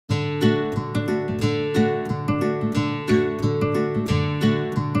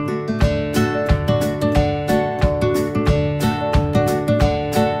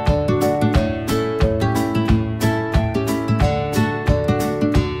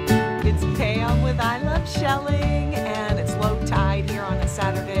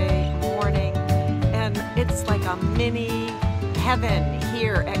mini heaven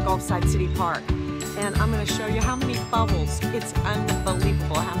here at Gulfside City Park. And I'm going to show you how many bubbles. It's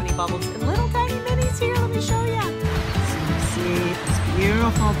unbelievable how many bubbles and little tiny minis here. Let me show you. So you see this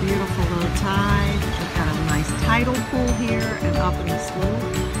beautiful, beautiful little tide. We've got a nice tidal pool here and up in this little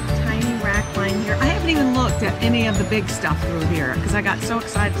tiny rack line here. I haven't even looked at any of the big stuff through here because I got so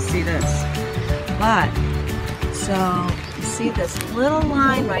excited to see this. But, so you see this little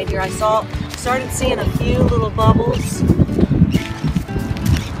line right here. I started seeing a few little bubbles.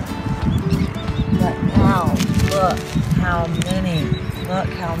 But now, look how many. Look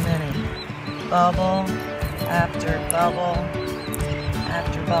how many. Bubble after bubble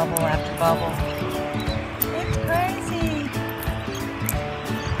after bubble after bubble. It's crazy.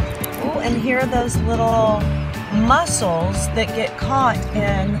 Oh, and here are those little mussels that get caught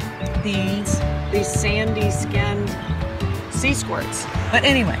in these sandy skinned sea squirts. But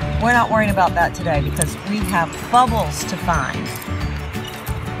anyway, we're not worrying about that today because we have bubbles to find.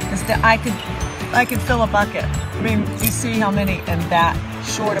 Because I could fill a bucket. I mean, you see how many in that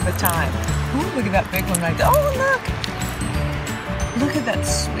short of a time. Ooh, look at that big one right there. Oh, look! Look at that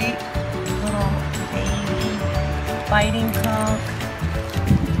sweet little baby fighting conch.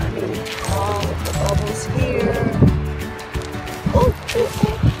 I mean, all of the bubbles here. Ooh, ooh,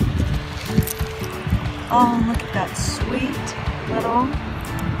 ooh. Oh, look at that sweet little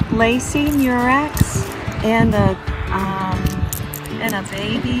lacy murex and a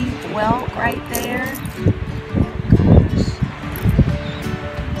baby whelk right there. Oh gosh.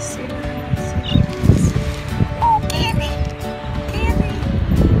 See what else? Oh, Candy! Candy!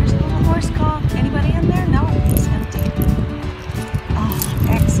 There's a little horse cough. Anybody in there? No, it's empty. Oh,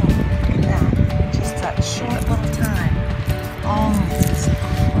 excellent. Look at that. Just that short little time. Oh, these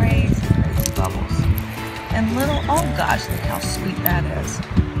crazy, crazy bubbles. And little, oh gosh, look how sweet that is.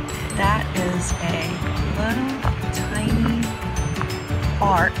 That is a little tiny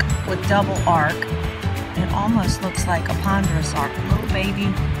arc with double arc. It almost looks like a ponderous arc, a little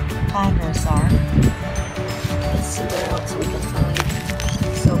baby ponderous arc. Let's see what else we can find.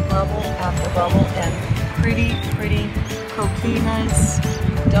 So bubble after bubble and pretty, pretty coquinas,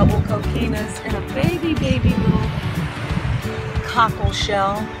 double coquinas, and a baby, baby little cockle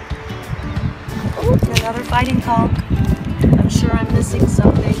shell. Oh, another fighting conch. I'm sure I'm missing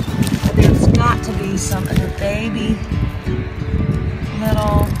something. But there's got to be some of the baby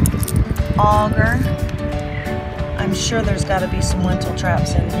little auger. I'm sure there's got to be some lentil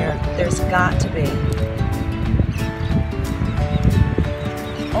traps in here. There's got to be.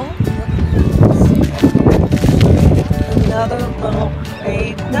 Oh, look. Another little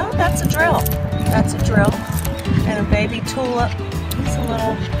baby. No, that's a drill. That's a drill. And a baby tulip. It's a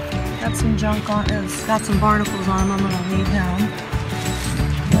little, got some junk on it. It's got some barnacles on them. I'm going to leave him.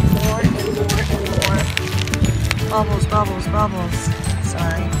 But more and more and more. Bubbles, bubbles, bubbles.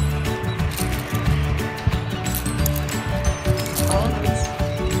 Sorry. Oh,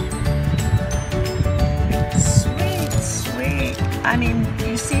 sweet, sweet. I mean,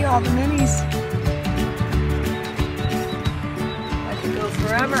 you see all the minis. I could go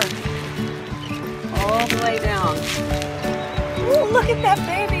forever. All the way down. Ooh, look at that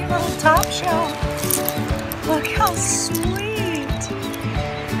baby little top shell. Look how sweet.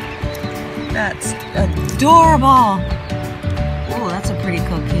 That's adorable. Oh, that's a pretty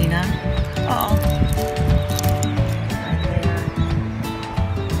coquina. Uh-oh. Right there.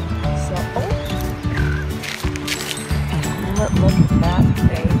 So, oh. And look at that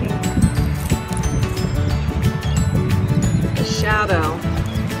baby. The shadow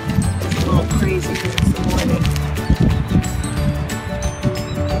is a little crazy because it's the morning.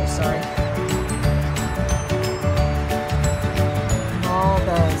 Oh, sorry. All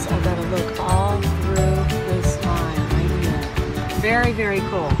those. I've got to look all through this line right here. Very, very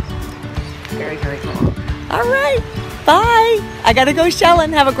cool. Very, very cool. All right. Bye. I got to go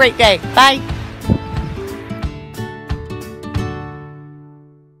shelling. Have a great day. Bye.